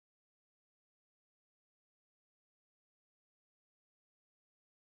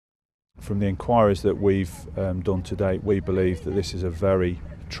From the inquiries that we've done to date, we believe that this is a very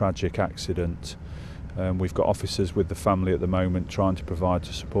tragic accident. We've got officers with the family at the moment trying to provide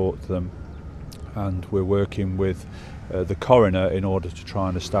to support them, and we're working with the coroner in order to try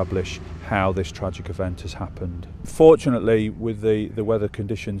and establish how this tragic event has happened. Fortunately, with the weather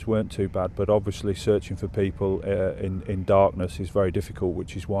conditions weren't too bad, but obviously searching for people in darkness is very difficult,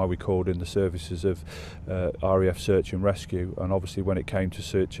 which is why we called in the services of RAF Search and Rescue. And obviously when it came to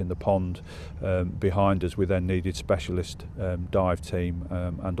searching the pond behind us, we then needed specialist dive team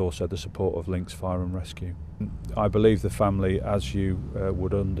and also the support of Links Fire and Rescue. I believe the family, as you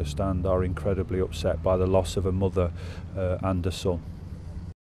would understand, are incredibly upset by the loss of a mother and a son.